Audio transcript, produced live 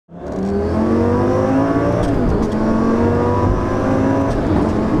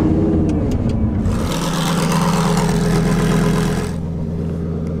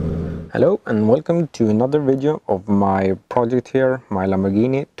welcome to another video of my project here, my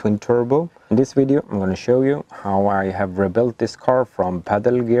Lamborghini twin turbo. In this video I'm going to show you how I have rebuilt this car from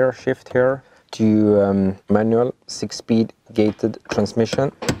paddle gear shift here to manual 6-speed gated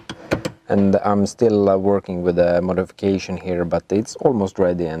transmission, and I'm still working with a modification here, but it's almost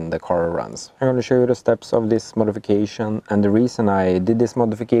ready and the car runs. I'm going to show you the steps of this modification and the reason I did this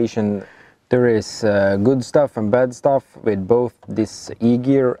modification. There is good stuff and bad stuff with both this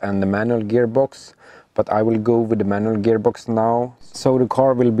e-gear and the manual gearbox, but I will go with the manual gearbox now. So the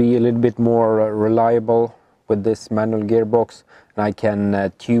car will be a little bit more reliable with this manual gearbox, and I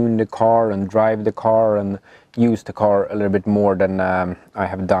can tune the car and drive the car and use the car a little bit more than I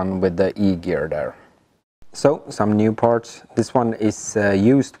have done with the e-gear there. So some new parts. This one is a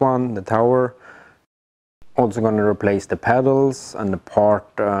used one, the tower. Also going to replace the pedals and the part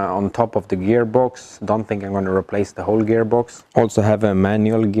on top of the gearbox. Don't think I'm going to replace the whole gearbox. Also have a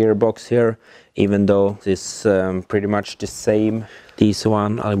manual gearbox here, even though it's pretty much the same. This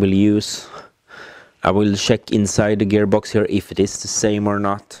one I will use. I will check inside the gearbox here if it is the same or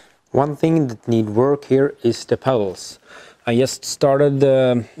not. One thing that need work here is the pedals. I just started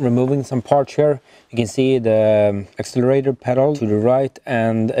removing some parts here. You can see the accelerator pedal to the right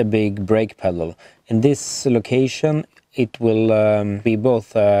and a big brake pedal. In this location it will be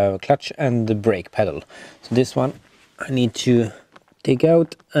both clutch and the brake pedal. So this one I need to take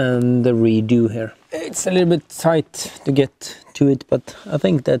out and redo here. It's a little bit tight to get to it, but I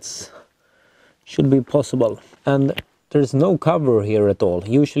think that's should be possible. And there's no cover here at all.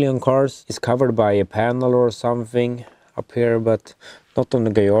 Usually on cars it's covered by a panel or something up here, but not on the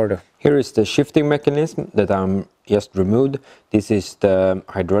Gallardo. Here is the shifting mechanism that I'm just removed. This is the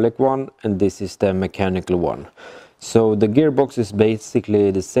hydraulic one and this is the mechanical one. So the gearbox is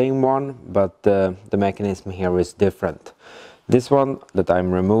basically the same one, but the mechanism here is different. This one that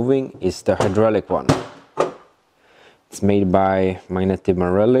I'm removing is the hydraulic one. It's made by Magneti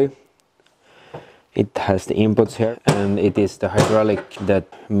Marelli. It has the inputs here, and it is the hydraulic that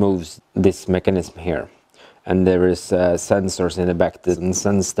moves this mechanism here. And there is sensors in the back that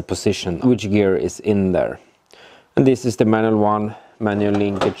sense the position, which gear is in there. And this is the manual one, manual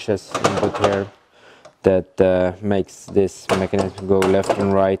linkages input here that makes this mechanism go left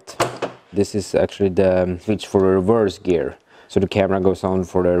and right. This is actually the switch for the reverse gear. So the camera goes on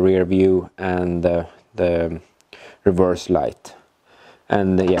for the rear view and the reverse light.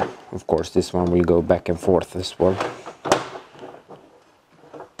 And yeah, of course this one will go back and forth as well.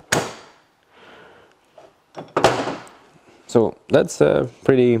 So that's a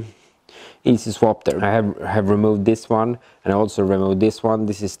pretty easy swap there. I have removed this one and I also removed this one.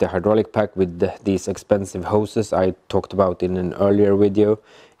 This is the hydraulic pack with these expensive hoses I talked about in an earlier video.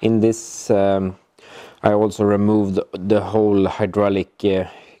 In this I also removed the whole hydraulic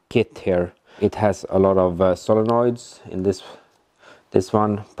kit here. It has a lot of solenoids in this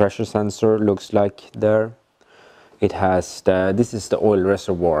one. Pressure sensor looks like there. It has this is the oil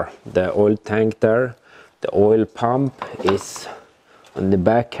reservoir, the oil tank there. The oil pump is on the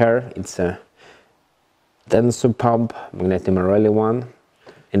back here. It's a Denso pump, Magneti Marelli one.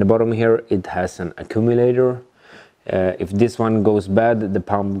 In the bottom here it has an accumulator. If this one goes bad, the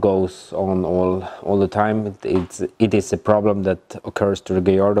pump goes on all the time. It is a problem that occurs to the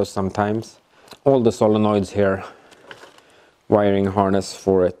Gallardo sometimes. All the solenoids here, wiring harness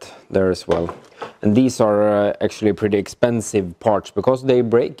for it there as well. And these are actually pretty expensive parts because they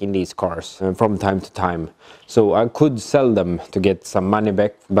break in these cars from time to time. So I could sell them to get some money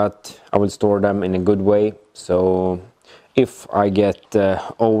back, but I will store them in a good way. So if I get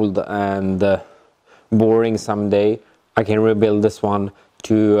old and boring someday, I can rebuild this one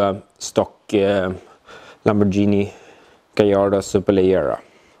to stock Lamborghini Gallardo Superleggera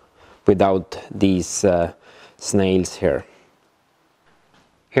without these snails here.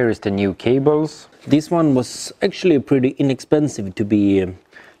 Here is the new cables. This one was actually pretty inexpensive to be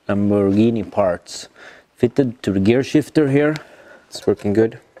Lamborghini parts. Fitted to the gear shifter here. It's working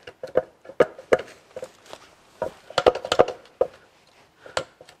good.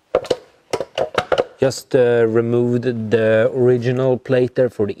 Just removed the original plate there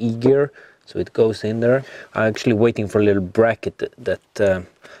for the e-gear, so it goes in there. I'm actually waiting for a little bracket that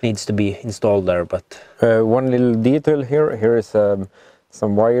needs to be installed there. But one little detail here. Here is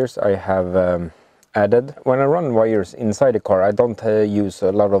some wires I have added. When I run wires inside the car, I don't use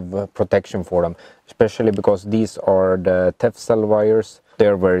a lot of protection for them, especially because these are the Tefcel wires.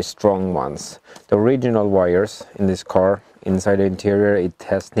 They're very strong ones. The original wires in this car, inside the interior, it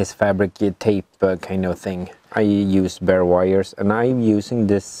has this fabric tape kind of thing. I use bare wires, and I'm using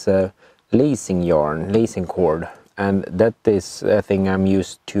this lacing cord and that is a thing I'm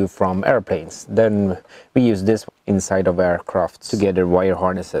used to from airplanes. Then we use this inside of aircrafts together, wire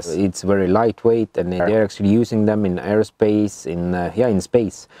harnesses. It's very lightweight, and they're actually using them in aerospace, in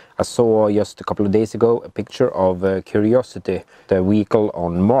space. I saw just a couple of days ago a picture of Curiosity, the vehicle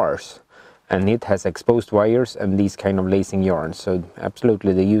on Mars, and it has exposed wires and these kind of lacing yarns. So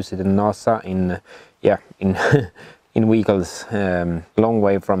absolutely they use it in NASA in in vehicles long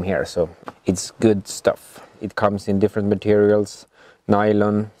way from here. So it's good stuff. It comes in different materials: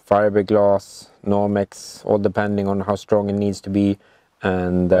 nylon, fiberglass, Nomex, all depending on how strong it needs to be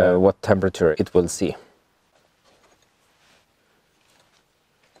and what temperature it will see.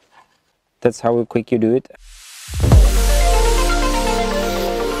 That's how quick you do it.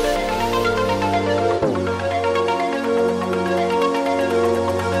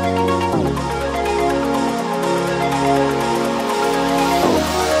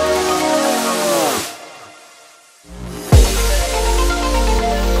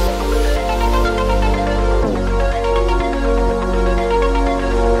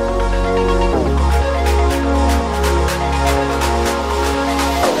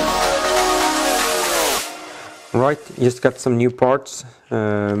 Right, just got some new parts.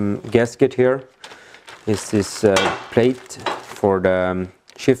 Gasket here. This is plate for the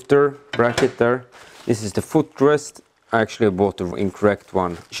shifter bracket there. This is the footrest. I actually bought the incorrect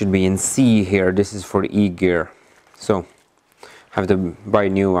one. It should be in C here. This is for the E gear. So have to buy a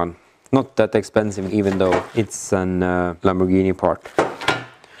new one. Not that expensive, even though it's an Lamborghini part.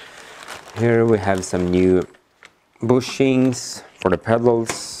 Here we have some new bushings for the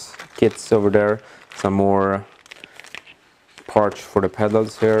pedals, kits over there. Some more parts for the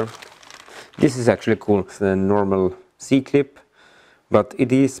pedals here. This is actually cool. It's the normal C-clip, but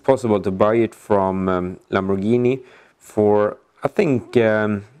it is possible to buy it from Lamborghini for, I think,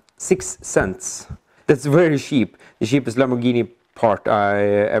 6 cents. That's very cheap. The cheapest Lamborghini part I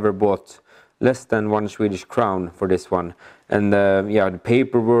ever bought. Less than 1 Swedish crown for this one. And yeah, the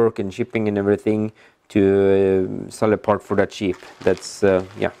paperwork and shipping and everything to sell a part for that cheap. That's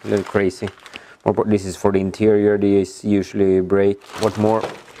yeah, a little crazy. This is for the interior. These usually break. What more?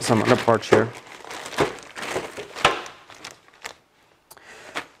 Some other parts here.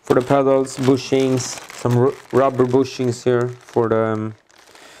 For the pedals, bushings, some rubber bushings here for the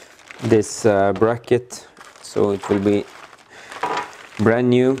this bracket. So it will be brand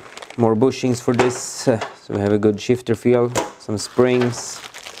new. More bushings for this. So we have a good shifter feel. Some springs.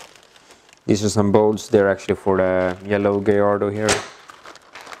 These are some bolts. They're actually for the yellow Gallardo here.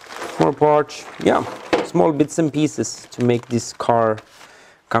 More parts, yeah, small bits and pieces to make this car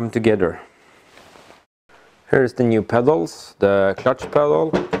come together. Here's the new pedals, the clutch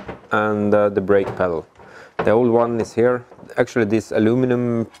pedal and the brake pedal. The old one is here. Actually, this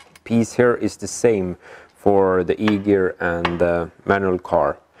aluminum piece here is the same for the E-gear and the manual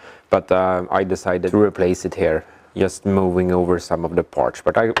car, but I decided to replace it here, just moving over some of the parts.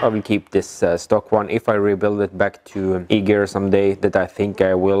 But I will keep this stock one. If I rebuild it back to E-gear someday, that I think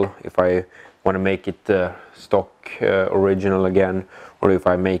I will, if I want to make it stock original again, or if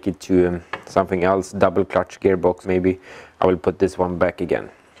I make it to something else, double clutch gearbox maybe, I will put this one back again.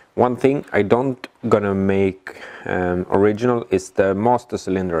 One thing I don't gonna make original is the master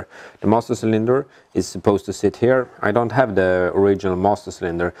cylinder. The master cylinder is supposed to sit here. I don't have the original master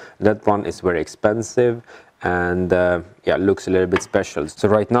cylinder. That one is very expensive and yeah, looks a little bit special. So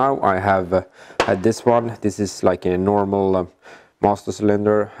right now I have had this one. This is like a normal master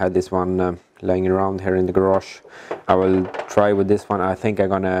cylinder. Had this one laying around here in the garage. I will try with this one. I think I'm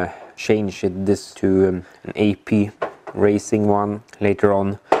gonna change this to an AP racing one later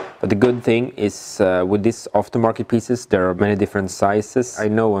on. But the good thing is with these aftermarket pieces, there are many different sizes. I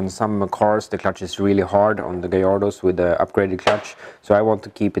know on some cars the clutch is really hard on the Gallardos with the upgraded clutch, so I want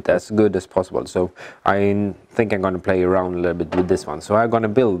to keep it as good as possible. So I think I'm going to play around a little bit with this one. So I'm going to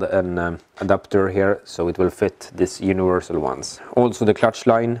build an adapter here so it will fit these universal ones. Also the clutch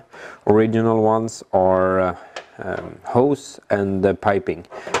line, original ones are hose and piping.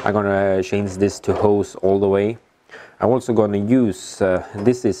 I'm going to change this to hose all the way. I'm also going to use,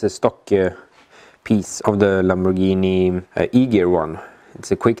 this is a stock piece of the Lamborghini E-gear one.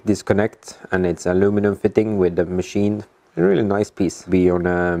 It's a quick disconnect and it's aluminum fitting with the machine. A really nice piece. Be on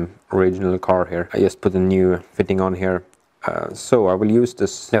an original car here. I just put a new fitting on here. So I will use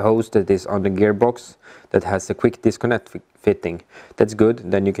the hose that is on the gearbox that has a quick disconnect fitting. That's good.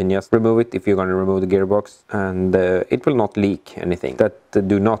 Then you can just remove it if you're going to remove the gearbox, and it will not leak anything. That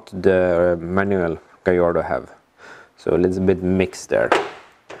do not the manual Gallardo have. So a little bit mixed there.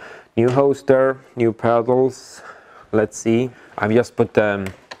 New hose there, new pedals. Let's see. I've just put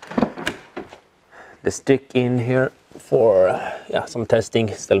the the stick in here for yeah, some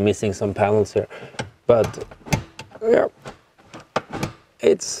testing. Still missing some panels here, but yeah,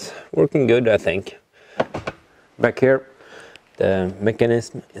 it's working good, I think. Back here, the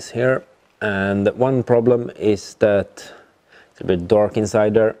mechanism is here, and one problem is that it's a bit dark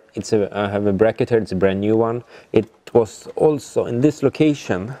inside there. I have a bracket here, it's a brand new one. It was also in this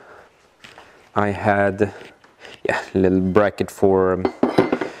location. I had a little bracket for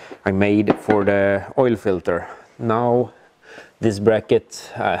I made for the oil filter. Now this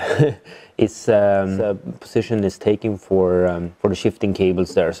bracket is position is taken for the shifting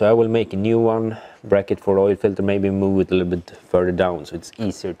cables there. So I will make a new one bracket for the oil filter. Maybe move it a little bit further down so it's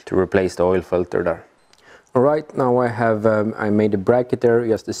easier to replace the oil filter there. All right, now I have I made a bracket there,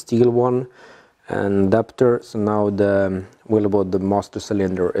 just a steel one, and adapter. So now the the master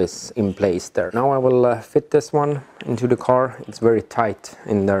cylinder is in place there. Now I will fit this one into the car. It's very tight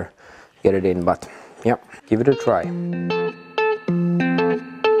in there, get it in, but yeah, give it a try.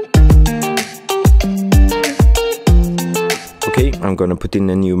 Okay, I'm gonna put in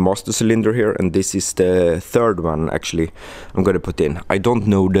a new master cylinder here, and this is the third one actually I'm gonna put in. I don't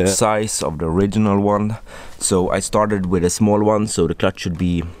know the size of the original one, so I started with a small one, so the clutch should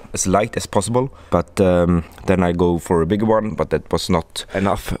be as light as possible, but then I go for a bigger one, but that was not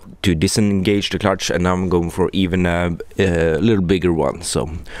enough to disengage the clutch, and now I'm going for even a little bigger one, so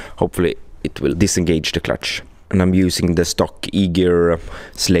hopefully it will disengage the clutch. And I'm using the stock E-gear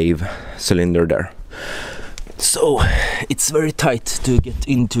slave cylinder there. So it's very tight to get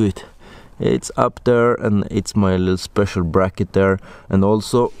into it. It's up there, and it's my little special bracket there, and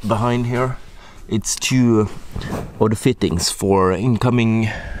also behind here it's two of the fittings for incoming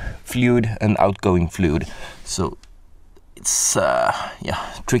fluid and outgoing fluid. So it's yeah,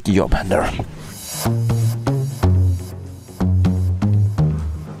 tricky job there.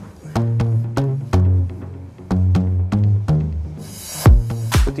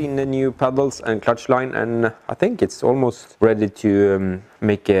 In the new pedals and clutch line, and I think it's almost ready to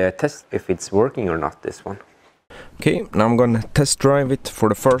make a test if it's working or not, this one. Okay, now I'm gonna test drive it for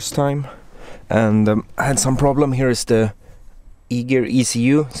the first time, and I had some problem. Here is the E-gear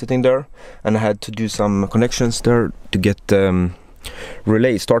ECU sitting there, and I had to do some connections there to get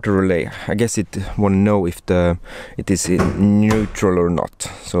relay, starter relay. I guess it want to know if it is in neutral or not,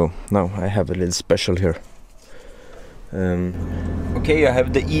 so now I have a little special here. Okay, I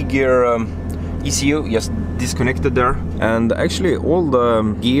have the E-gear ECU just disconnected there, and actually all the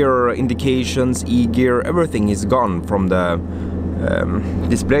gear indications, E-gear, everything is gone from the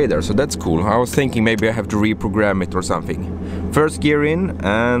display there, so that's cool. I was thinking maybe I have to reprogram it or something. First gear in,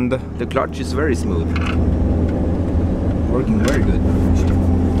 and the clutch is very smooth, working very good.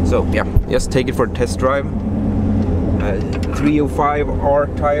 So yeah, just take it for a test drive.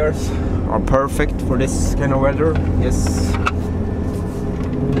 305R tires are perfect for this kind of weather. Yes.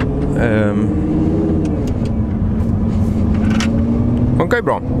 Funkar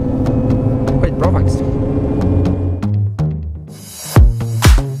bra. Skitbra faktiskt.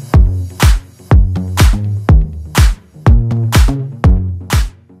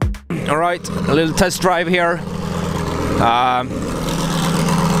 All right, a little test drive here.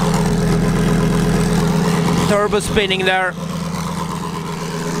 Turbo spinning there.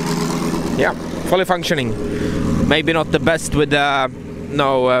 Yeah, fully functioning. Maybe not the best with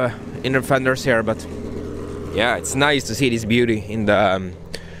no inner fenders here, but yeah, it's nice to see this beauty in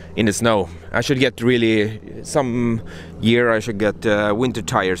the snow. I should get really some year. I should get winter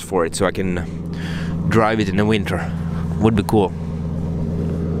tires for it so I can drive it in the winter. Would be cool.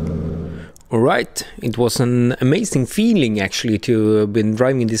 Alright, it was an amazing feeling actually to have been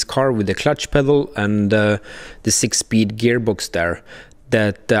driving this car with the clutch pedal and the 6-speed gearbox there,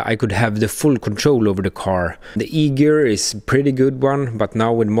 that I could have the full control over the car. The E-gear is a pretty good one, but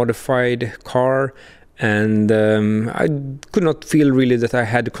now with modified car, and I could not feel really that I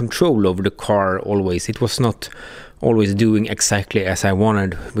had control over the car always. It was not always doing exactly as I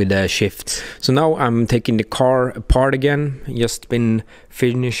wanted with the shifts. So now I'm taking the car apart again. Just been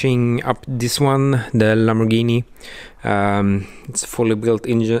finishing up this one, the Lamborghini. It's a fully built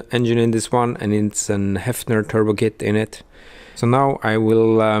engine in this one, and it's an Hefner turbo kit in it. So now I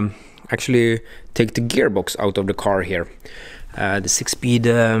will actually take the gearbox out of the car here. The 6-speed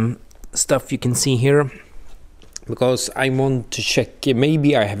stuff you can see here, because I want to check,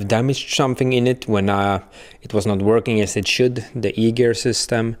 maybe I have damaged something in it when it was not working as it should, the E-gear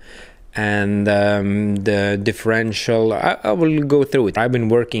system, and the differential. I will go through it. I've been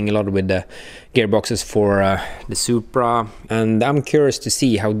working a lot with the gearboxes for the Supra, and I'm curious to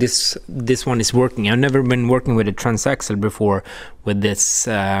see how this one is working. I've never been working with a transaxle before with this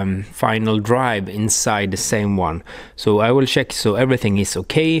final drive inside the same one, so I will check so everything is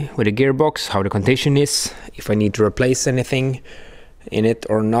okay with the gearbox, how the condition is, if I need to replace anything in it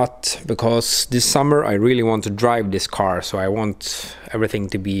or not, because this summer I really want to drive this car, so I want everything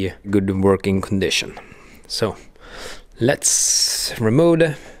to be good working condition. So let's remove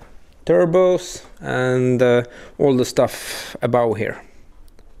the turbos and all the stuff above here.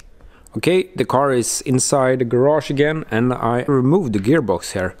 Okay, the car is inside the garage again, and I removed the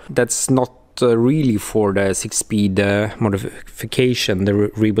gearbox here. That's not really for the 6-speed modification, the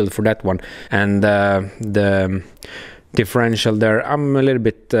rebuild for that one, and the differential there, I'm a little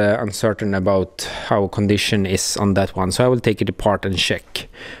bit uncertain about how condition is on that one, so I will take it apart and check.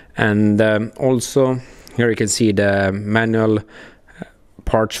 And also here you can see the manual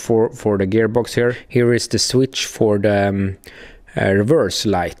parts for the gearbox here. Here is the switch for the reverse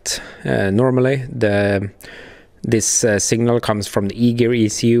light. Normally this signal comes from the e-gear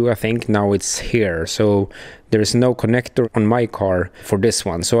ECU, I think. Now it's here, so there is no connector on my car for this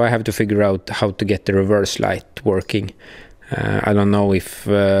one, so I have to figure out how to get the reverse light working. I don't know if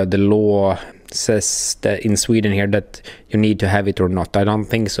the law says that in Sweden here that you need to have it or not. I don't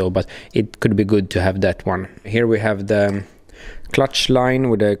think so, but it could be good to have that one. Here we have the clutch line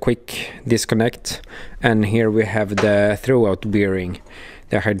with a quick disconnect, and here we have the throwout bearing,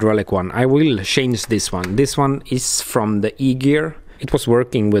 the hydraulic one. I will change this one. This one is from the e-gear. It was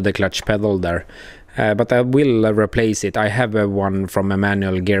working with the clutch pedal there, but I will replace it. I have one from a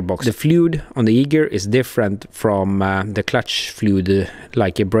manual gearbox. The fluid on the e-gear is different from the clutch fluid,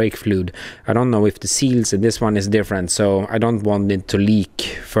 like a brake fluid. I don't know if the seals in this one is different, so I don't want it to leak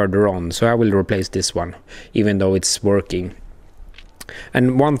further on, so I will replace this one even though it's working.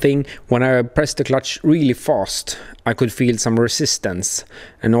 And one thing, when I pressed the clutch really fast, I could feel some resistance,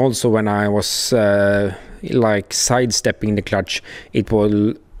 and also when I was like sidestepping the clutch, it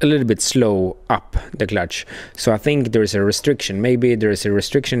will a little bit slow up the clutch. So I think there is a restriction. Maybe there is a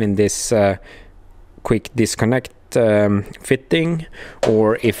restriction in this quick disconnect fitting,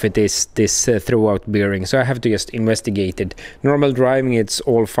 or if it is this throwout bearing. So I have to just investigate it. Normal driving, it's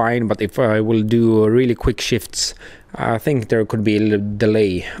all fine, but if I will do really quick shifts, I think there could be a little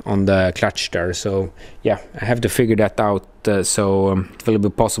delay on the clutch there. So yeah, I have to figure that out, so it will be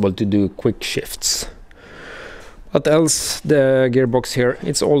possible to do quick shifts. What else? The gearbox here,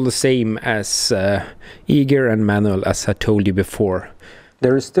 it's all the same as e-gear and manual, as I told you before.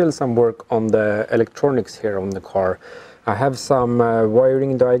 There is still some work on the electronics here on the car. I have some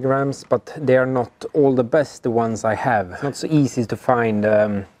wiring diagrams, but they are not all the best, the ones I have. It's not so easy to find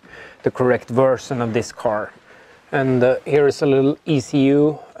the correct version of this car. And here is a little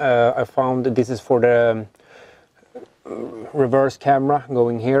ECU. I found this is for the reverse camera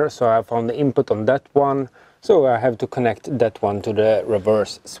going here, so I found the input on that one. So I have to connect that one to the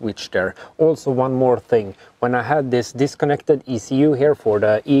reverse switch there. Also, one more thing, when I had this disconnected ECU here for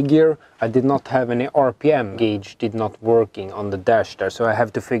the e-gear, I did not have any RPM gauge, did not working on the dash there, so I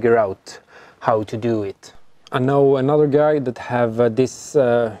have to figure out how to do it. I know another guy that have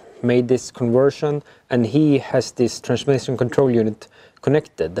made this conversion, and he has this transmission control unit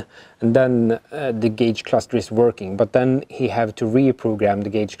connected, and then the gauge cluster is working, but then he have to reprogram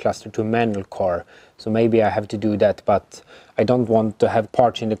the gauge cluster to a manual car. So maybe I have to do that, but I don't want to have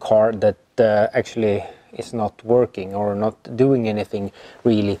parts in the car that actually is not working or not doing anything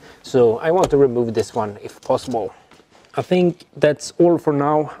really. So I want to remove this one if possible. I think that's all for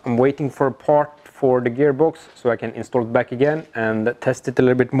now. I'm waiting for a part for the gearbox so I can install it back again and test it a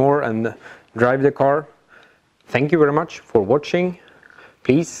little bit more and drive the car. Thank you very much for watching.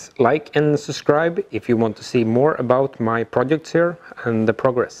 Please like and subscribe if you want to see more about my projects here and the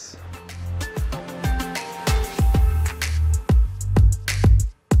progress.